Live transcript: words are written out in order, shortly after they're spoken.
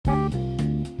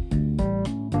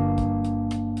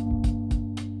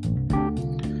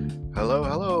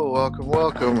Hello,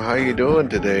 welcome. How you doing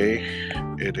today?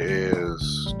 It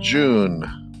is June.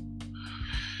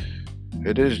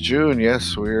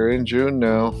 Yes, we're in June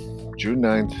now. June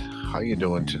 9th. How you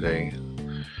doing today?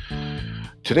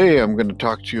 Today I'm going to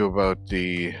talk to you about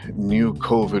the new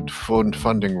COVID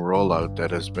funding rollout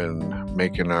that has been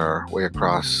making our way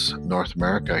across North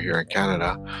America here in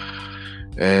Canada.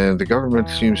 And the government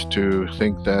seems to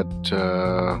think that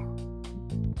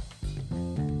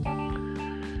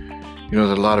that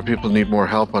a lot of people need more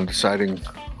help on deciding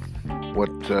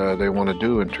what they want to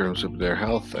do in terms of their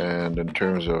health and in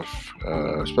terms of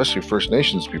especially First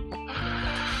Nations people.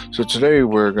 So today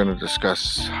we're going to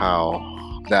discuss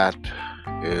how that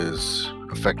is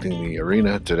affecting the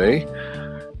arena today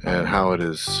and how it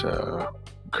is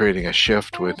creating a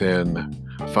shift within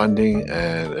funding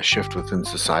and a shift within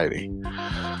society.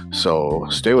 So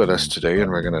stay with us today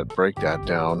and we're going to break that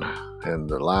down in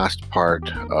the last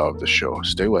part of the show.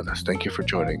 Stay with us. Thank you for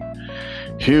joining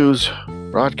Hugh's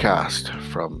broadcast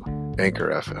from Anchor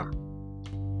FM.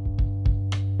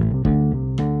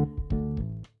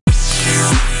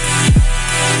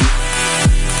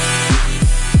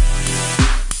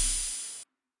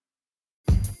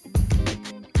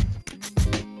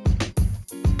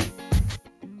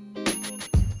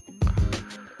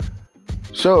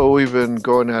 So we've been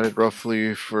going at it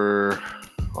roughly for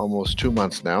almost 2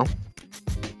 months now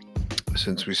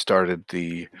since we started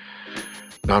the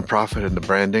nonprofit and the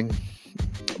branding.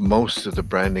 Most of the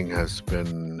branding has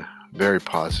been very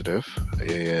positive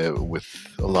with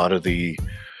a lot of the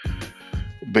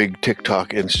big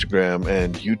TikTok, Instagram,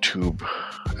 and YouTube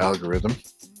algorithm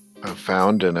I've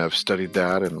found, and I've studied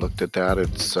that and looked at that.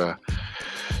 It's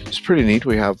pretty neat.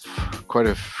 We have quite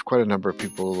a number of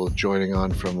people joining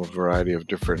on from a variety of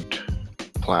different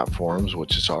platforms,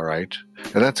 which is all right,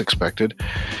 and that's expected.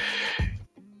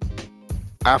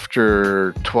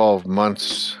 After 12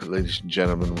 months, ladies and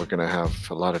gentlemen, we're going to have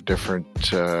a lot of different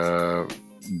data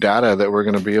that we're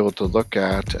going to be able to look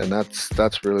at, and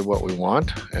that's really what we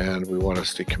want. And we want to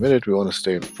stay committed. We want to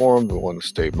stay informed. We want to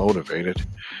stay motivated.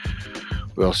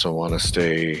 We also want to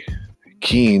stay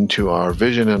keen to our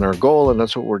vision and our goal, and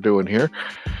that's what we're doing here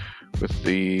with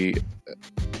the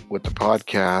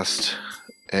podcast.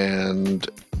 And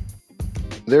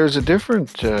there's a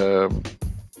different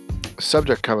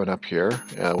subject coming up here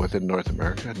within North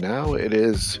America. Now it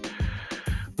is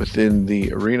within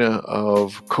the arena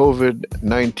of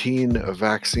COVID-19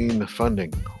 vaccine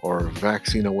funding or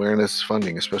vaccine awareness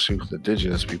funding, especially with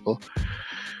Indigenous people.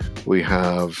 We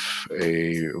have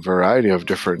a variety of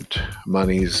different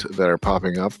monies that are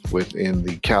popping up within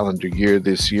the calendar year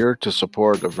this year to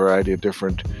support a variety of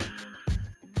different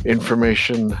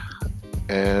information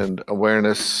and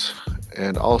awareness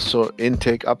and also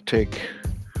uptake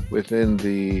within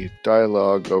the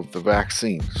dialogue of the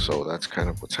vaccine. So that's kind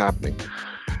of what's happening.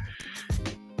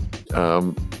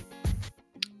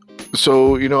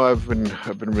 So I've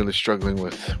been really struggling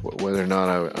with whether or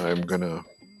not I'm gonna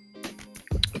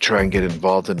try and get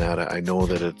involved in that. I know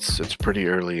that it's pretty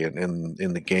early in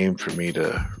the game for me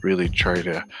to really try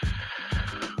to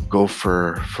go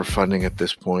for funding at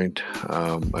this point.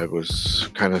 I was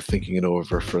kind of thinking it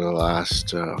over for the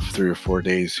last 3 or 4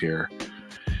 days here.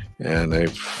 And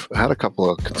I've had a couple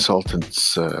of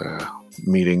consultants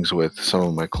meetings with some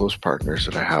of my close partners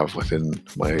that I have within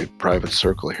my private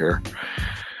circle here.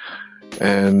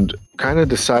 And kind of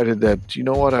decided that,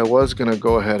 I was going to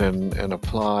go ahead and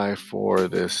apply for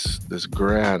this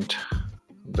grant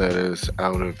that is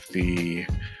out of the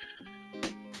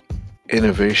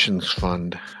Innovations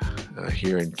Fund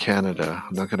here in Canada.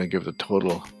 I'm not going to give the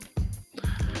total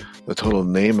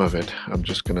name of it. I'm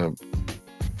just going to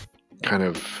kind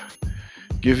of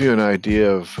give you an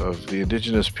idea of the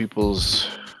Indigenous peoples,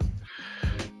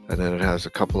 and then it has a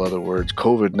couple other words,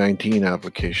 COVID-19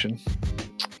 application,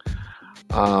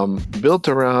 built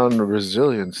around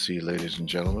resiliency, ladies and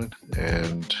gentlemen,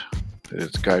 and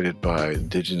it's guided by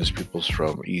Indigenous peoples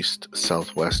from East,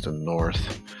 Southwest, and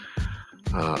North.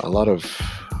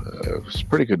 It's a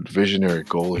pretty good visionary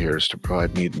goal here is to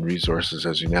provide needed resources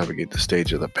as you navigate the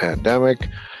stage of the pandemic,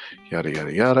 yada,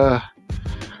 yada, yada.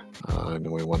 And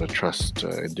we want to trust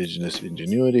Indigenous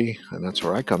ingenuity, and that's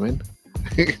where I come in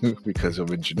because I'm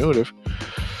ingenuitive.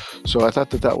 So I thought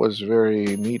that was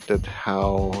very neat that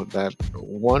how that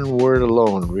one word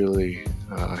alone really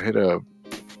hit a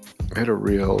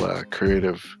real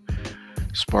creative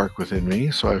spark within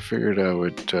me. So I figured I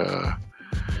would,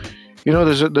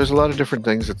 there's a lot of different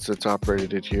things that's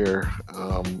operated here.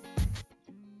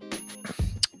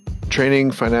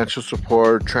 Training, financial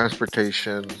support,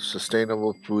 transportation,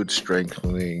 sustainable food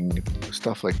strengthening,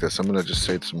 stuff like this. I'm going to just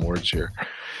say some words here.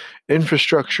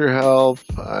 infrastructure help,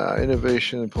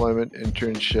 innovation, employment,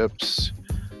 internships.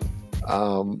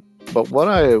 But what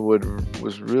I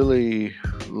was really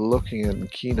looking at and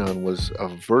keen on was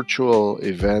virtual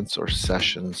events or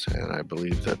sessions, and I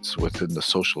believe that's within the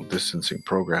social distancing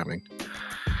programming.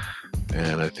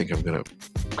 And I think I'm going to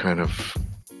kind of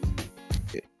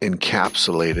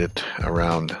encapsulate it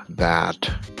around that.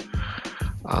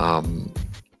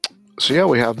 So yeah,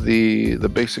 we have the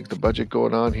budget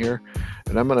going on here,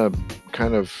 and I'm going to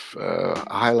kind of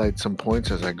highlight some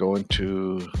points as I go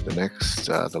into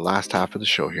the last half of the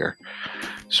show here.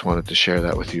 Just wanted to share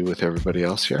that with you, with everybody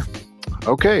else here.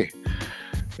 Okay,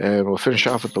 and we'll finish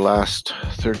off with the last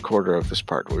third quarter of this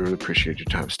part. We really appreciate your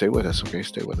time. Stay with us, okay?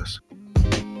 Stay with us.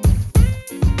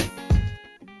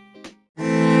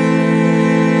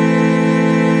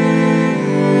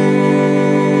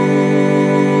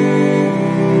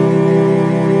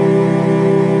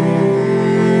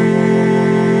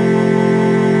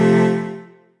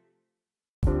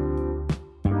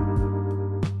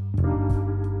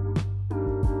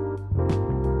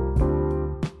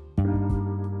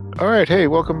 All right, hey,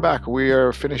 welcome back. We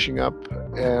are finishing up,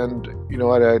 and you know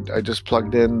what? I just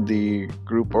plugged in the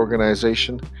group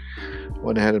organization,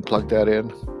 went ahead and plugged that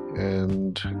in,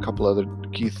 and a couple other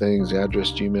key things: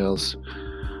 address, Gmails,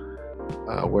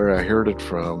 where I heard it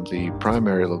from, the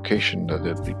primary location that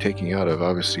it'd be taking out of,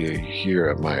 obviously here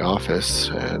at my office,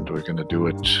 and we're going to do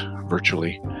it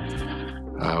virtually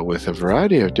with a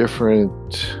variety of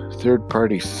different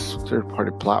third-party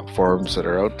platforms that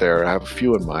are out there. I have a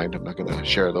few in mind. I'm not going to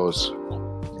share those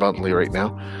bluntly right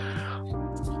now.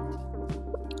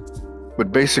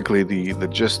 But basically, the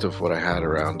gist of what I had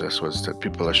around this was that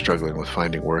people are struggling with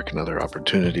finding work and other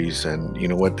opportunities, and you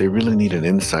know what? They really need an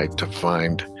insight to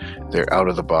find their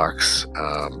out-of-the-box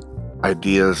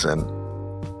ideas, and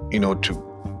you know,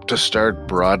 to start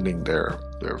broadening their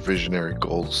visionary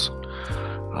goals.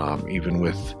 Even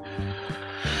with,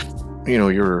 you know,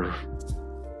 you're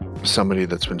somebody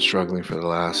that's been struggling for the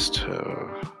last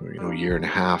year and a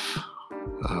half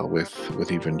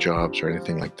with even jobs or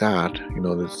anything like that. You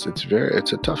know, it's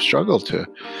a tough struggle to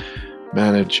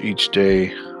manage each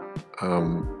day.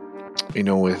 You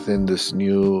know, within this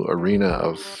new arena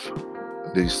of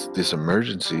these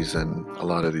emergencies and a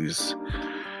lot of these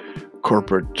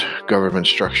corporate government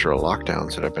structural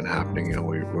lockdowns that have been happening. You know,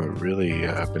 we really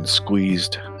have been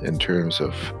squeezed in terms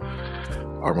of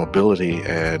our mobility,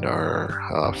 and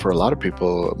our for a lot of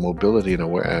people, mobility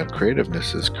and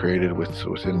creativeness is created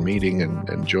within meeting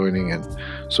and joining, and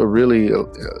so really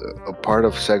a part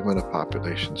of segment of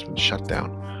population has been shut down.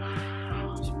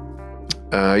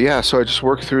 So I just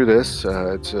worked through this.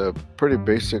 It's a pretty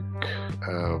basic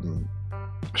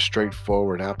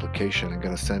straightforward application. I'm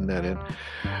going to send that in,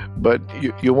 but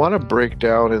you want to break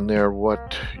down in there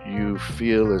what you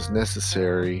feel is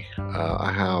necessary.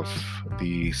 I have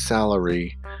the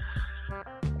salary,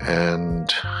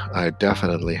 and I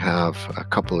definitely have a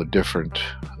couple of different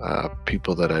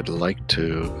people that I'd like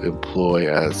to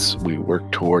employ as we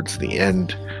work towards the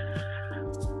end.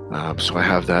 So I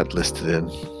have that listed in,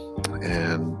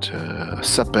 and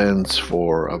SUPENs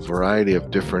for a variety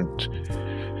of different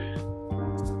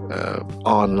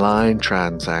online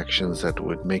transactions that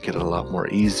would make it a lot more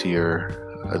easier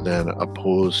than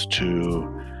opposed to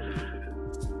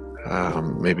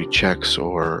maybe checks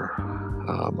or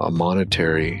a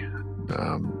monetary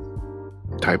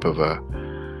type of a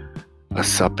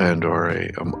SUPEND or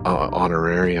a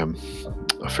honorarium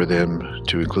for them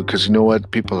to include, because you know what,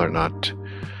 people are not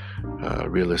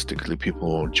realistically,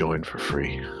 people won't join for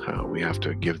free. We have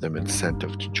to give them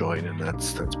incentive to join, and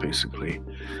that's basically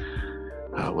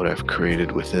what I've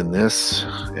created within this.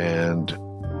 And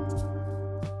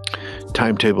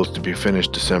timetables to be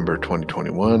finished December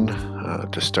 2021,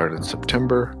 to start in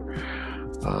September.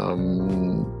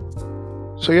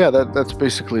 So yeah, that's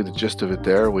basically the gist of it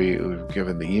there. We've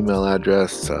given the email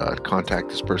address, contact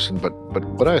this person, but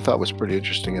what I thought was pretty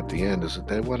interesting at the end is that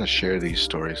they want to share these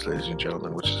stories, ladies and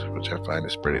gentlemen, which I find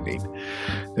is pretty neat.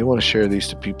 They want to share these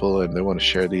to people, and they want to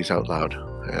share these out loud,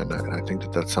 and I think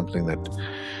that that's something that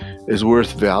is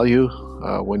worth value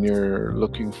when you're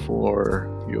looking for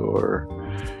your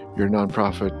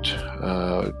nonprofit,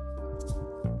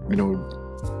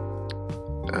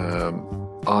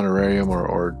 honorarium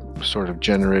or sort of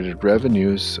generated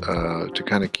revenues to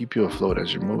kind of keep you afloat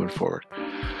as you're moving forward.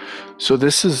 So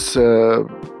this is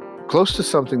close to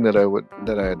something that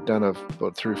I had done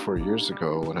about 3 or 4 years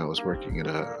ago when I was working in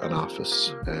an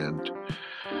office, and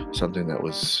something that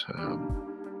was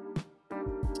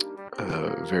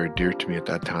very dear to me at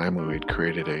that time. We had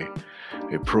created a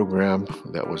a program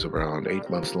that was around 8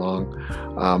 months long,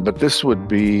 but this would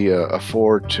be a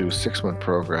 4 to 6 month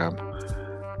program,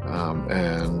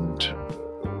 and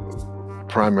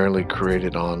primarily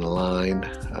created online.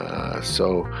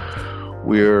 So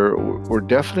we're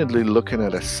definitely looking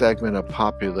at a segment of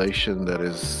population that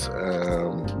is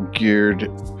geared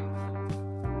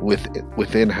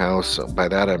within house. By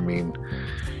that I mean,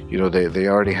 they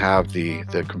already have the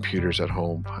computers at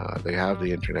home, they have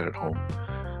the internet at home,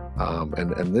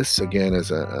 and this again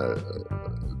is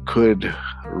could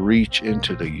reach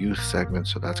into the youth segment.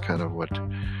 So that's kind of what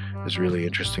is really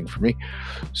interesting for me.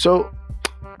 So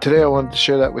today I wanted to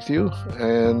share that with you,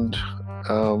 and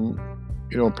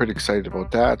I'm pretty excited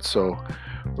about that. So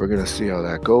we're going to see how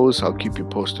that goes. I'll keep you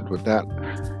posted with that.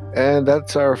 And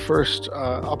that's our first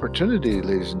opportunity,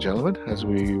 ladies and gentlemen, as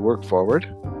we work forward.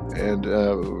 And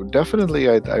definitely,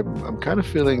 I'm kind of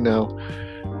feeling now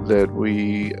that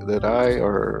the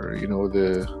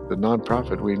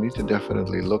nonprofit, we need to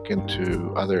definitely look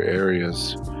into other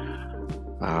areas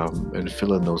and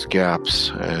fill in those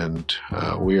gaps. And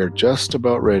we are just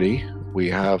about ready. We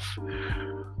have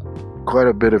quite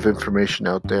a bit of information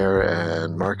out there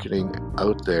and marketing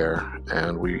out there,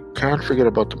 and we can't forget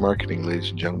about the marketing,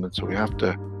 ladies and gentlemen. So we have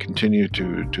to continue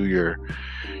to do your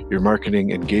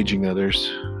marketing, engaging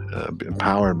others,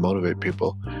 empower and motivate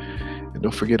people. And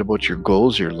don't forget about your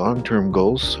goals, your long-term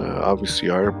goals. Obviously,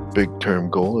 our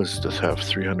big-term goal is to have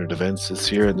 300 events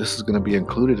this year, and this is going to be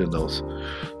included in those.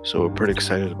 So we're pretty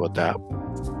excited about that,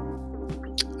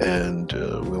 and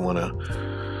we want to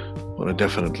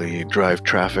definitely drive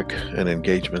traffic and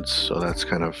engagements. So that's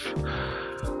kind of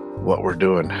what we're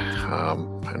doing,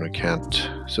 and we can't.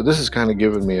 So this is kind of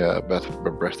giving me a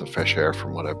breath of fresh air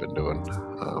from what I've been doing,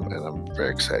 and I'm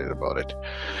very excited about it.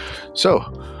 So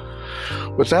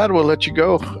with that, we'll let you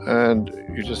go, and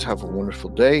you just have a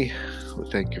wonderful day. We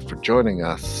thank you for joining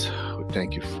us. We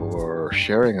thank you for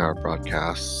sharing our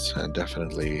broadcasts, and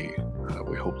definitely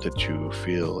we hope that you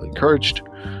feel encouraged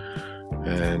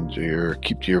and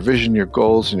keep to your vision, your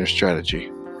goals, and your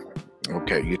strategy.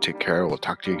 Okay, you take care. We'll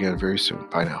talk to you again very soon.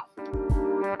 Bye now.